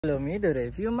Follow me to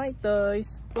review my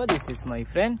toys. What is this, my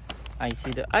friend? I see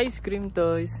the ice cream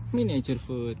toys, miniature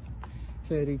food.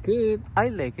 Very good. I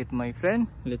like it, my friend.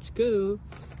 Let's go.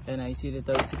 And I see the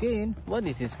toys again. What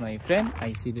is this, my friend?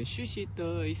 I see the sushi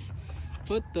toys,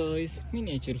 food toys,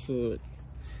 miniature food.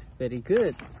 Very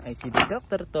good. I see the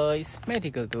doctor toys,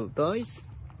 medical tool toys.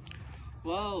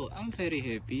 Wow, I'm very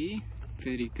happy.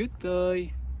 Very good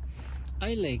toy.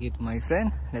 I like it, my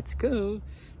friend. Let's go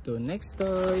to next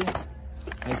toy.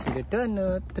 I see the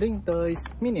donut, drink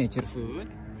toys, miniature food.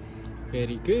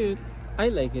 Very good. I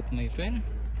like it, my friend.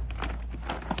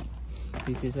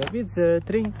 This is a pizza,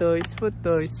 drink toys, food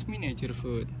toys, miniature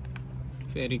food.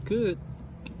 Very good.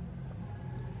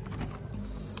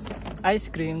 Ice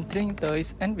cream, drink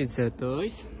toys, and pizza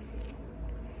toys.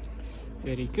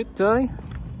 Very good toy.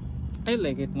 I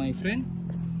like it, my friend.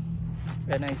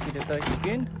 And I see the toys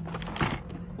again.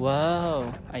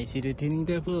 Wow, I see the dining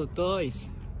table toys.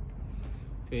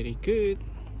 Very good.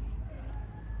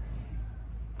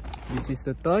 This is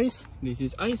the toys. This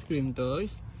is ice cream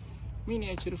toys,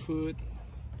 miniature food.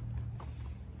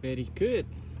 Very good.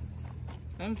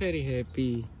 I'm very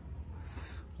happy.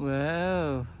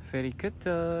 Wow, very good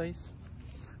toys.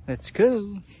 Let's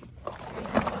go.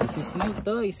 This is my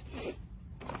toys.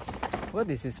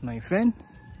 What is this, my friend?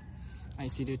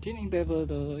 I see the dining table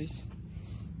toys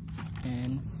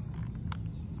and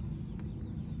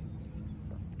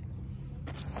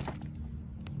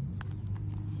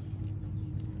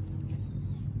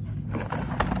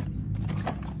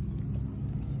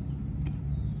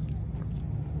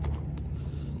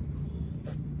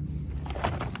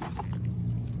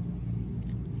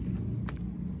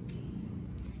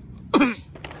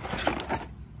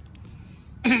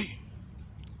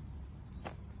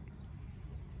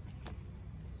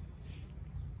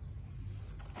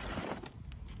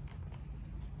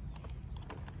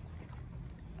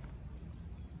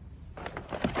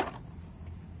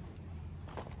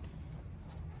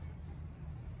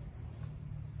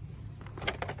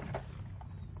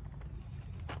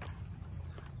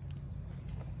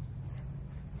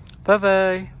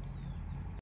bye-bye.